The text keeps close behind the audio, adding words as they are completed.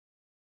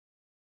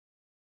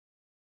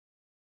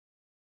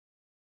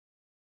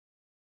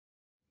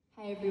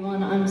Hey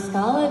everyone, I'm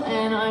Scarlett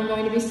and I'm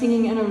going to be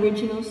singing an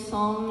original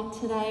song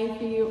today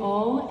for you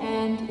all,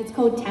 and it's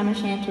called Tam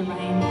O'Shanter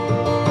Rain.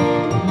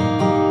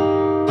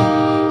 If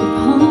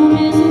home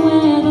is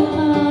where the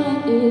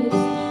heart is,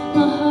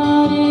 my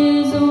heart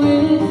is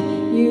with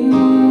you.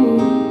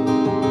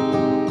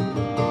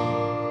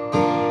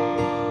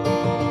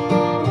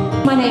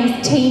 My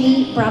name's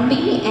Teeny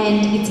Brumby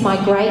and it's my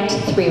great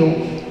thrill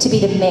to be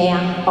the Mayor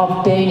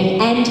of Burnie.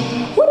 And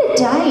what a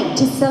day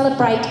to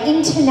celebrate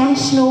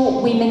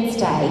International Women's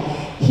Day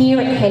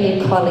here at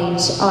Hellyer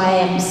College. I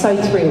am so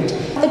thrilled.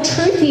 The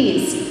truth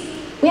is,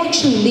 we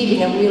actually live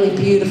in a really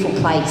beautiful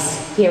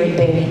place here in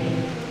Burnie.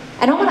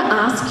 And I want to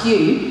ask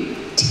you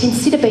to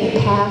consider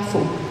being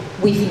powerful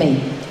with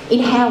me in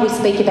how we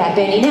speak about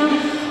Burnie. Now,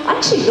 I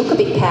actually look a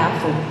bit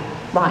powerful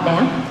right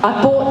now.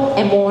 I bought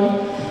and worn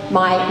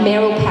my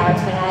mayoral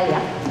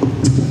paraphernalia.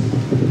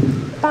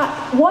 But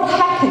what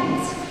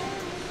happens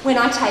when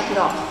I take it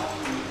off?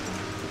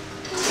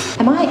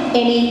 Am I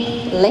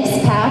any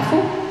less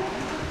powerful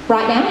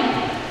right now?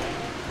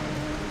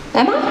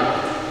 Am I?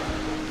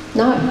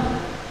 No.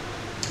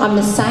 I'm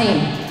the same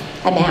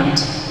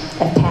amount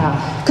of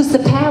power, because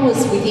the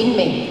power's within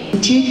me.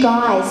 Would you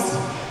guys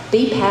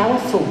be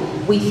powerful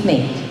with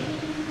me?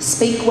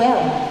 Speak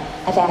well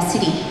of our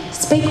city.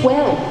 Speak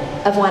well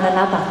of one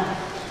another.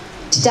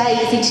 Today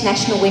is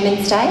International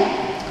Women's Day.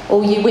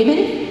 All you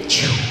women,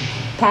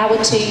 power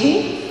to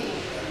you.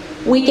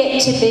 We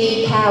get to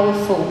be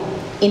powerful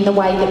in the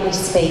way that we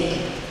speak.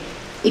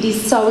 It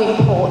is so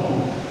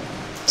important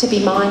to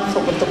be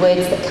mindful of the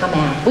words that come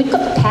out. We've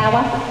got the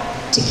power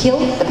to kill,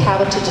 the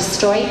power to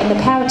destroy, and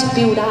the power to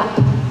build up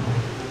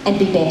and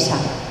be better.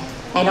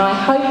 And I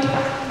hope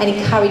and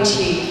encourage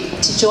you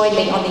to join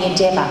me on the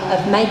endeavour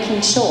of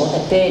making sure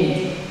that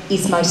Burnie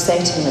is most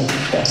certainly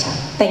better.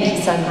 Thank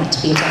you so much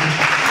for your time.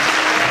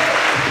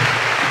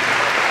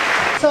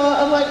 So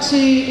I'd like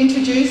to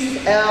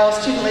introduce our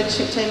student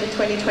leadership team of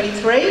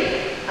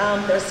 2023.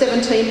 There are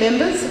 17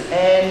 members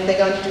and they're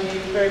going to do you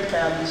very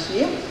proud this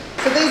year.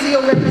 So these are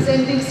your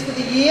representatives for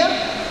the year.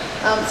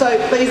 So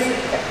please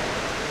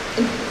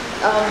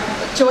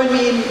join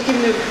me in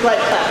giving them a great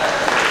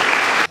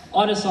clap.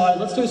 I decided,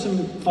 let's do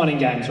some fun and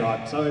games,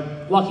 right? So,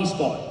 lucky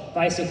spot.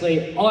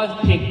 Basically, I've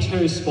picked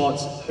 2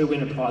 spots who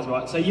win a prize,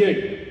 right? So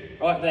you,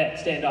 right there,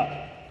 stand up.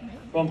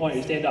 1 point,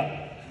 you stand up.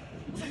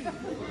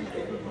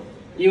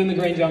 You in the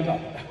green jumper.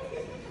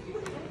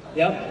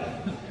 Yep.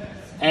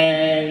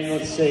 And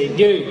let's see,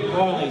 you,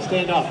 Riley,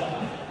 stand up.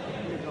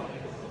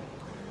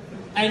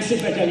 And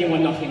sit back down, you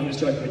want nothing, I'm just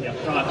joking with you.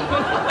 Right.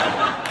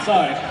 So.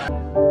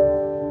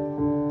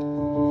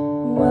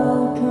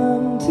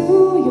 Welcome to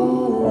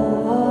your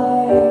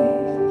life.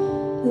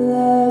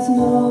 There's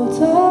no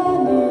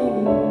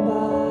turning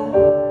back.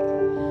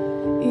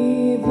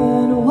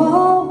 Even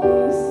while we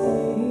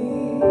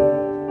sleep,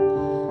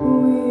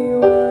 we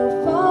will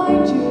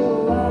find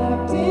you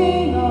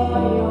acting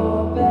on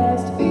your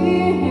best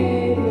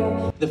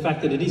behaviour. The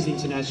fact that it is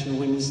International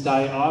Women's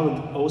Day, I would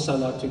also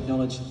like to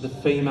acknowledge the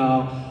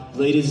female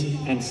leaders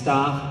and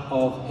staff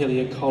of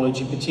Hellyer College,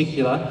 in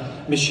particular,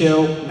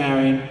 Michelle,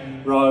 Marion,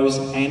 Rose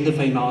and the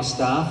female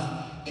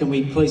staff. Can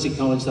we please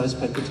acknowledge those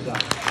people today?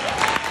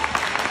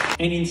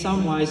 And in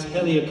some ways,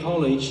 Hellyer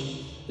College,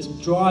 as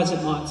dry as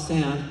it might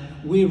sound,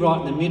 we're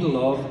right in the middle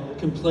of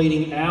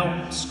completing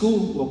our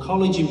school or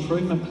college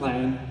improvement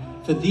plan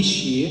for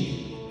this year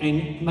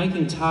and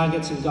making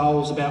targets and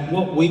goals about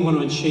what we want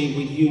to achieve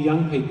with you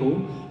young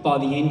people by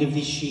the end of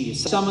this year.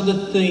 So some of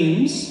the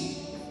themes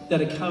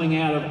that are coming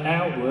out of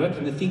our work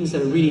and the things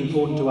that are really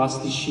important to us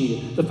this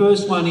year. The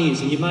first one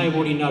is, and you may have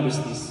already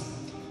noticed this,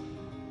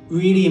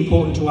 really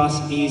important to us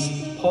is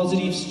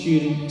positive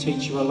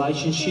student-teacher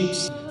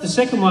relationships. The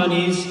second one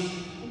is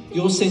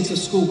your sense of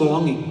school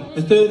belonging.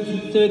 The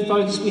third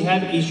focus we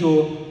have is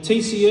your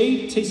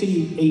TCE,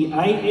 TCEA,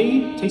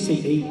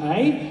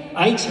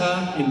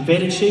 ATAR and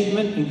VET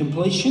achievement and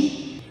completion.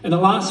 And the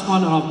last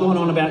one, and I've gone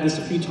on about this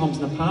a few times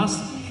in the past,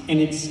 and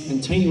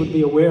Teeny would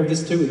be aware of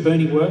this too with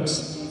Burnie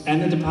Works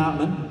and the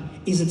department,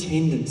 is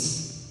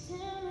attendance.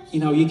 You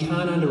know, you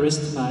can't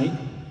underestimate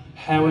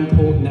how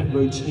important that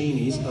routine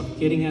is of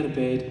getting out of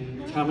bed,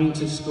 coming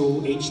to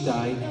school each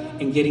day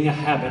and getting a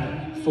habit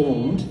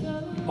formed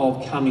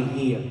of coming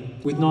here.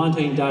 With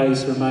 19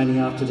 days remaining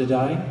after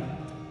today,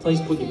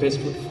 please put your best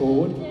foot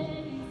forward,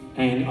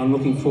 and I'm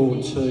looking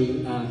forward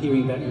to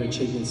hearing about your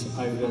achievements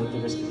over the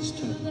rest of this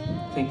term.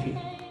 Thank you.